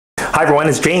Hi everyone,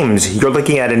 it's James. You're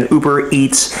looking at an Uber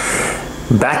Eats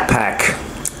backpack.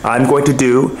 I'm going to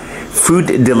do food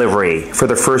delivery for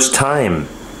the first time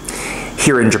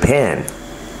here in Japan.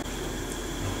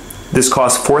 This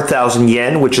costs 4,000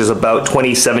 yen, which is about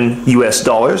 27 US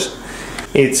dollars.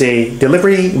 It's a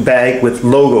delivery bag with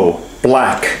logo,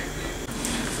 black.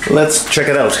 Let's check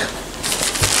it out.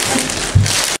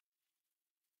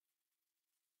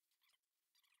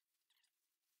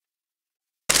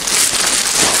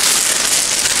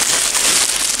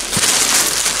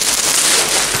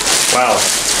 Wow,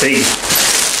 it's big.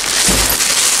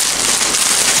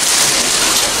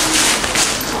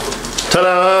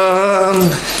 Ta-da!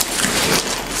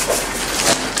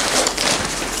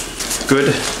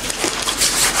 Good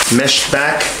mesh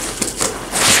back.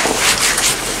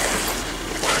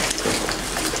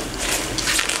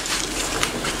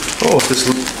 Oh, this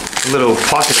little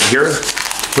pocket here.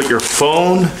 Put your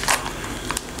phone.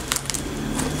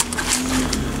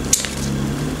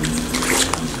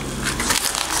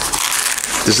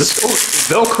 Does this, oh,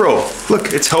 Velcro.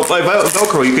 Look, it's held by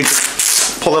Velcro. You can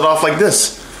just pull it off like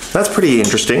this. That's pretty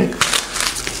interesting.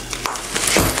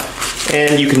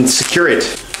 And you can secure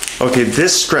it. Okay,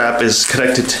 this strap is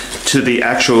connected to the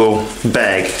actual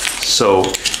bag. So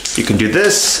you can do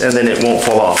this and then it won't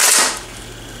fall off.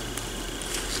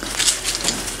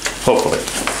 Hopefully.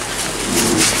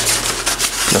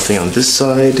 Nothing on this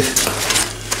side.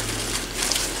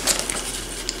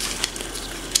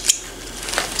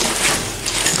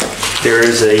 There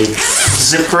is a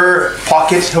zipper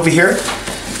pocket over here.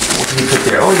 What can you put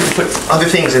there? Oh, you can put other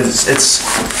things, and it's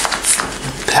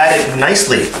padded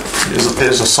nicely.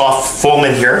 There's a soft foam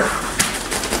in here,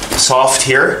 soft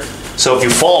here. So if you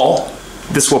fall,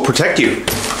 this will protect you.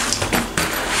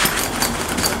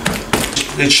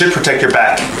 It should protect your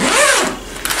back.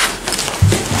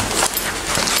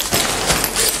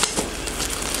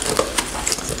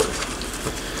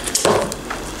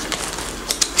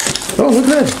 Oh, look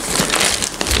at that.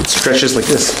 It stretches like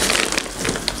this.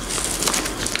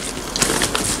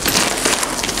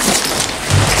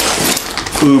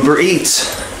 Uber Eats.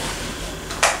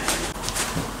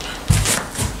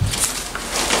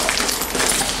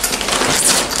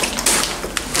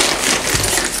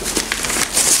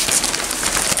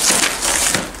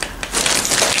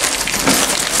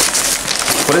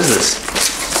 What is this?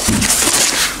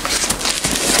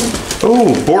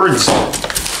 Oh, boards.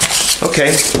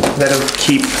 Okay, that'll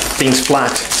keep things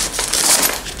flat.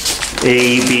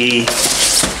 A, B.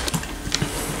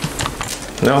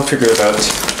 Now I'll figure it out.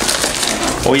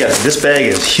 Oh yeah, this bag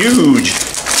is huge.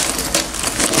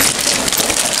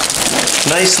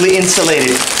 Nicely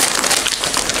insulated.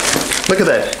 Look at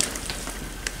that.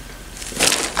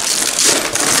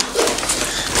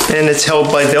 And it's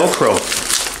held by Velcro.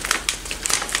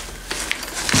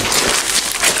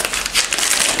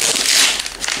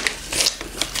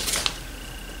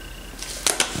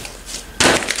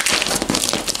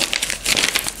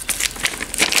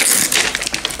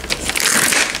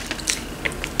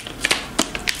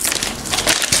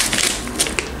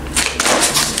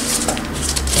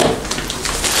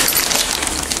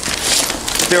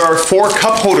 There are 4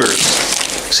 cup holders.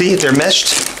 See, they're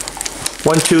meshed.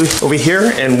 1, 2 over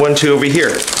here, and 1, 2 over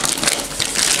here.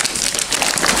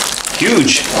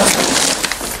 Huge.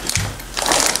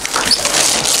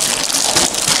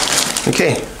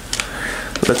 Okay,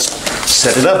 let's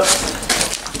set it up.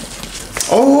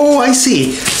 Oh, I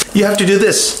see. You have to do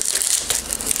this.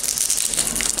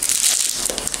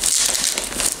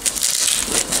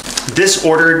 This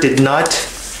order did not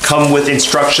come with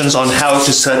instructions on how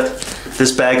to set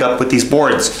this bag up with these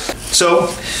boards. So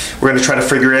we're going to try to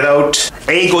figure it out.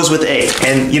 A goes with A.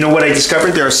 And you know what I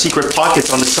discovered? There are secret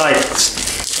pockets on the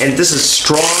sides. And this is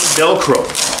strong Velcro.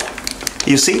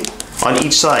 You see? On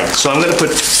each side. So I'm going to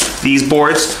put these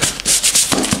boards.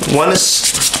 One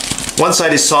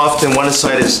side is soft and one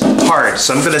side is hard.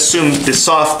 So I'm going to assume the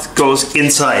soft goes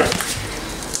inside.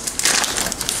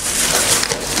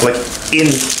 Like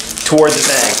in toward the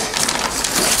bag.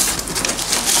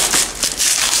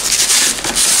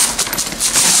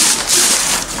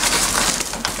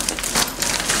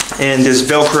 And there's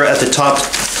Velcro at the top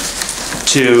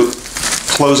to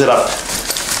close it up.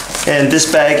 And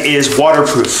this bag is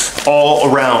waterproof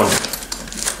all around.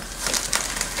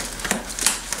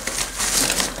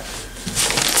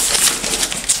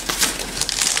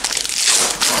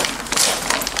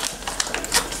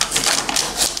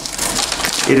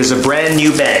 It is a brand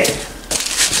new bag.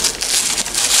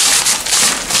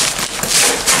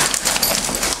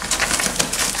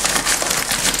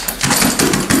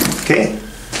 Okay.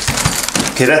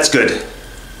 Okay, that's good.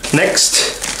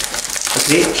 Next,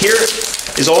 okay, here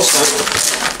is also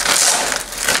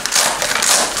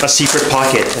a secret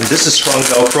pocket, and this is strong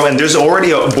Velcro, and there's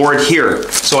already a board here,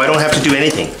 so I don't have to do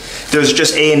anything. There's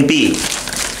just A and B.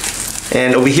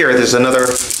 And over here, there's another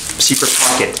secret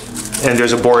pocket, and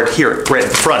there's a board here, right in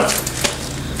front.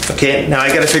 Okay, now I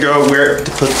gotta figure out where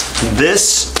to put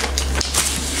this.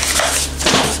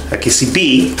 I can see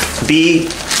B. B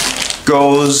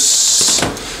goes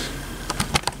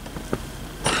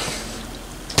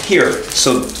here.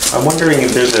 So I'm wondering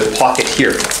if there's a pocket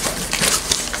here.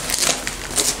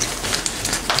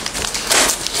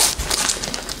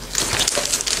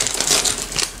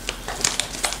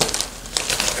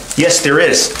 Yes, there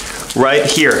is. Right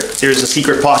here. There's a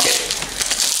secret pocket.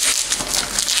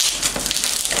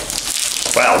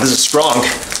 Wow, this is strong.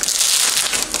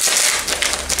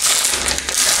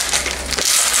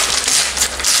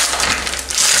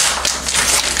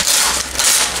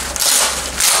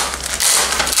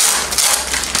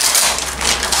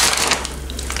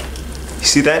 You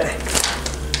see that?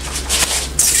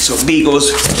 So B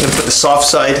goes, I'm going to put the soft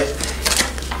side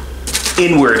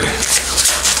inward.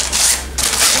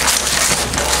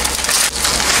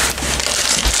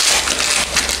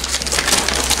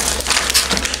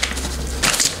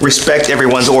 Respect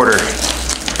everyone's order.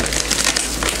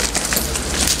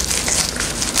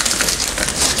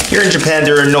 Here in Japan,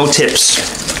 there are no tips.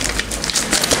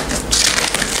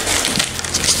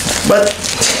 But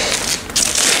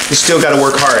you still got to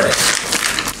work hard.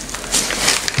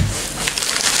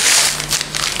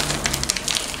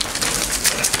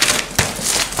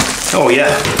 Oh yeah,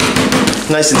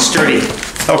 nice and sturdy.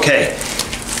 Okay.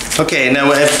 Okay,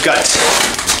 now I've got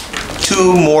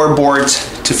 2 more boards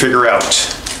to figure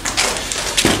out.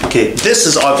 Okay, this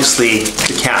is obviously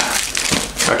the cap,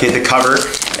 okay, the cover,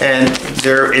 and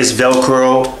there is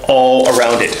Velcro all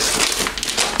around it.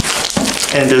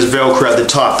 And there's Velcro at the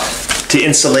top to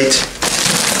insulate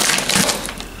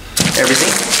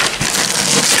everything.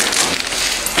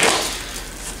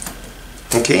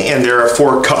 Okay, and there are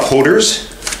 4 cup holders.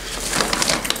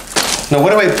 Now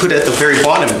what do I put at the very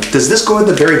bottom? Does this go at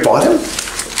the very bottom?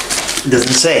 It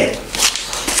doesn't say.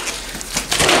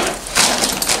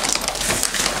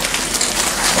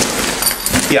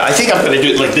 Yeah, I think I'm going to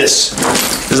do it like this.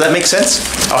 Does that make sense?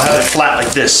 I'll have it flat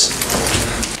like this.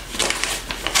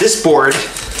 This board,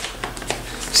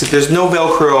 see, there's no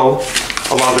Velcro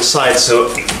along the side,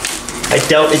 so I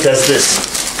doubt it does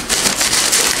this.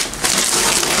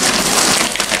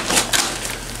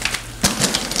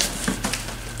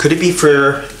 Could it be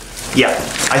for, yeah,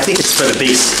 I think it's for the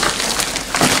base.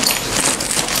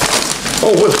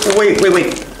 Oh, wait.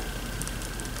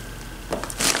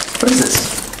 What is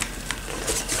this?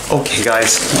 Okay,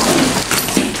 guys,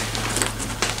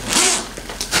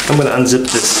 I'm gonna unzip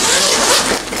this.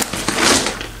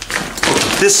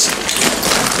 This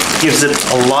gives it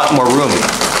a lot more room.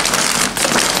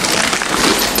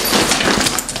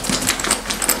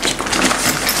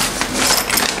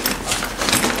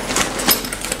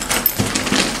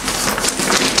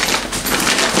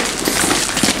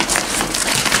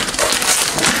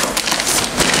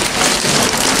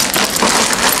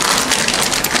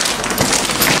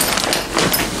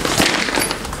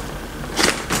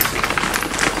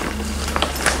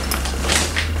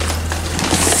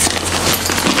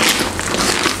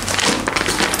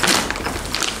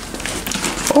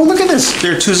 Oh, look at this.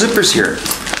 There are 2 zippers here.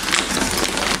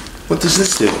 What does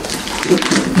this do?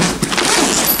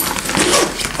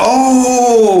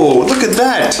 Oh, look at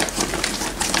that.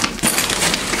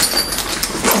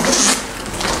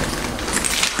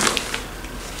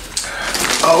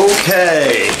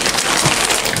 Okay.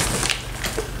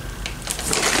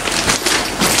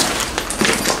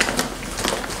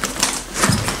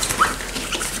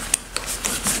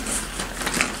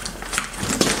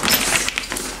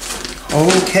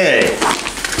 Okay,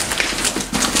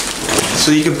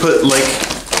 so you can put like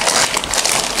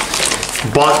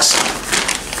box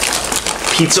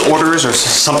pizza orders or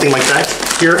something like that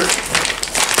here.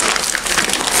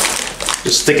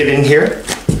 Just stick it in here.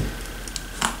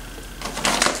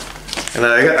 And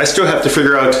I still have to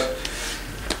figure out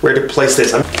where to place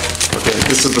this. Okay,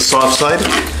 this is the soft side.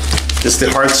 This is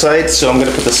the hard side, so I'm going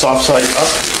to put the soft side up,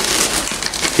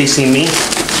 facing me.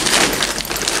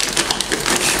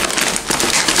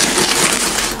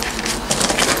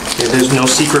 There's no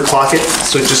secret pocket,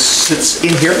 so it just sits in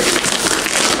here.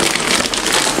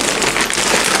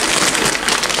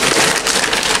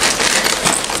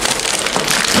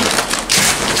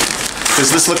 Does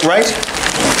this look right?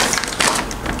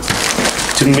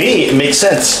 To me, it makes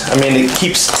sense. I mean, it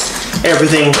keeps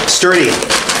everything sturdy.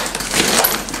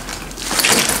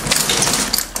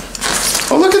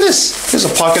 Oh, look at this. There's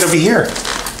a pocket over here.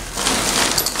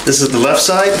 This is the left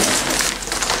side.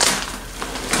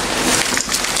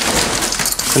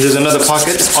 And there's another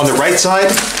pocket on the right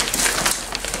side.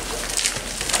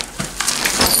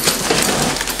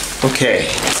 Okay.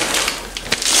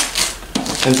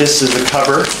 And this is the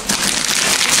cover.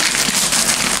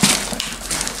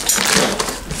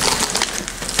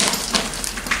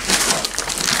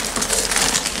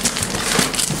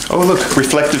 Oh look,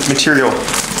 reflective material.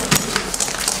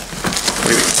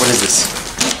 Wait, what is this?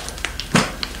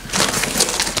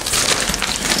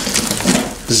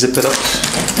 Zip it up.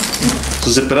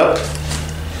 Zip it up.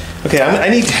 Okay, I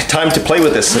need time to play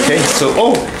with this, okay? So,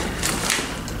 oh!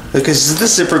 Because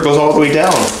this zipper goes all the way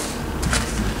down.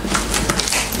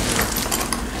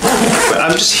 But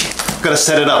I'm just gonna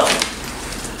set it up.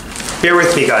 Bear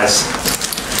with me, guys.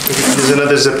 There's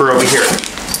another zipper over here.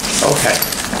 Okay.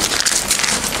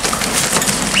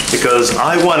 Because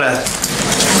I want to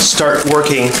start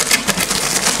working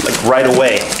like right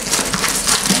away.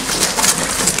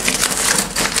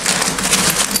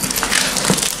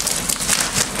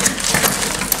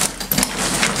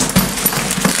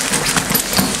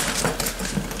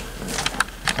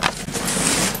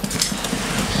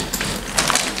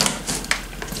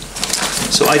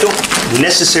 So I don't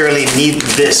necessarily need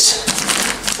this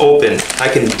open. I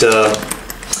can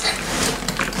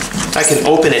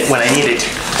open it when I need it.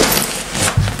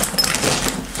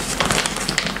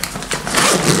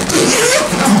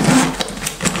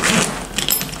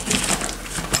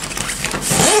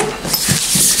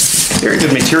 Very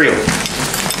good material.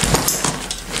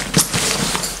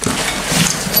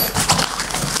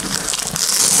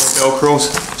 Velcro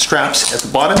straps at the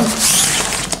bottom.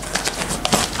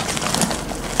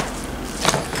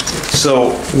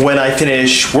 So when I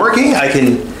finish working, I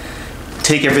can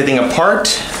take everything apart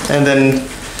and then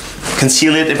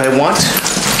conceal it if I want.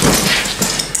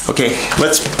 Okay,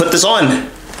 let's put this on.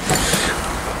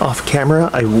 Off camera,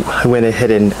 I went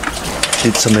ahead and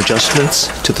did some adjustments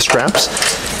to the straps.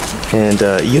 And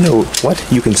you know what?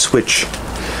 You can switch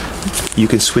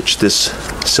this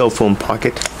cell phone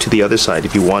pocket to the other side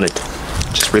if you want it.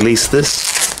 Just release this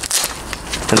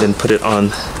and then put it on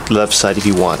the left side if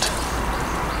you want.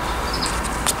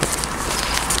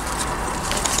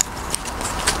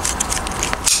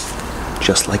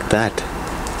 Just like that.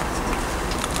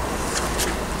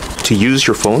 To use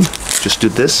your phone, just do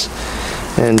this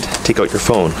and take out your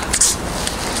phone.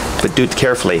 But do it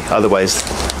carefully, otherwise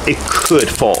it could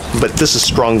fall. But this is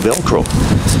strong Velcro.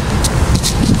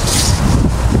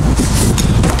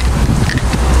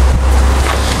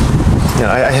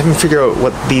 Now, I haven't figured out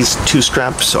what these two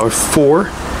straps are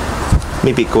for.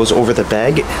 Maybe it goes over the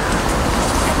bag.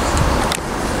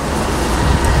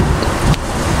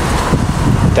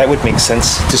 That would make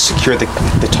sense to secure the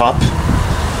top.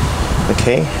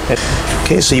 Okay.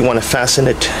 Okay, so you want to fasten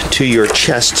it to your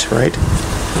chest, right?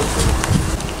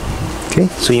 Okay,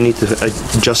 so you need to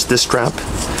adjust this strap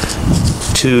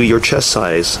to your chest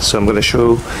size. So I'm going to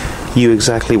show you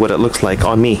exactly what it looks like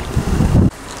on me.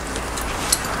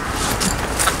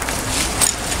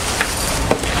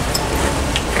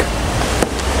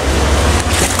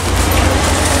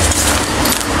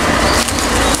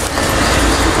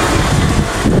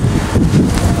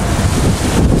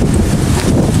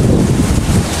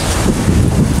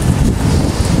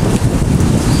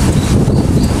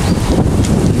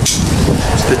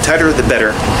 The tighter, the better.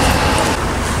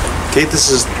 Okay, this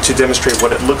is to demonstrate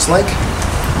what it looks like.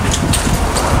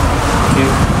 Okay.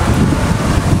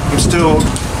 I'm still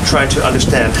trying to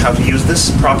understand how to use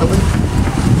this properly.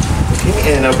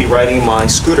 Okay, and I'll be riding my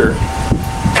scooter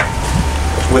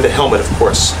with a helmet, of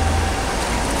course.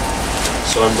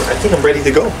 So I think I'm ready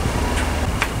to go.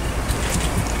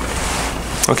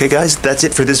 Okay guys, that's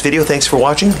it for this video. Thanks for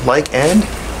watching. Like and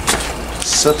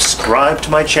subscribe to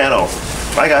my channel.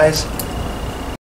 Bye guys.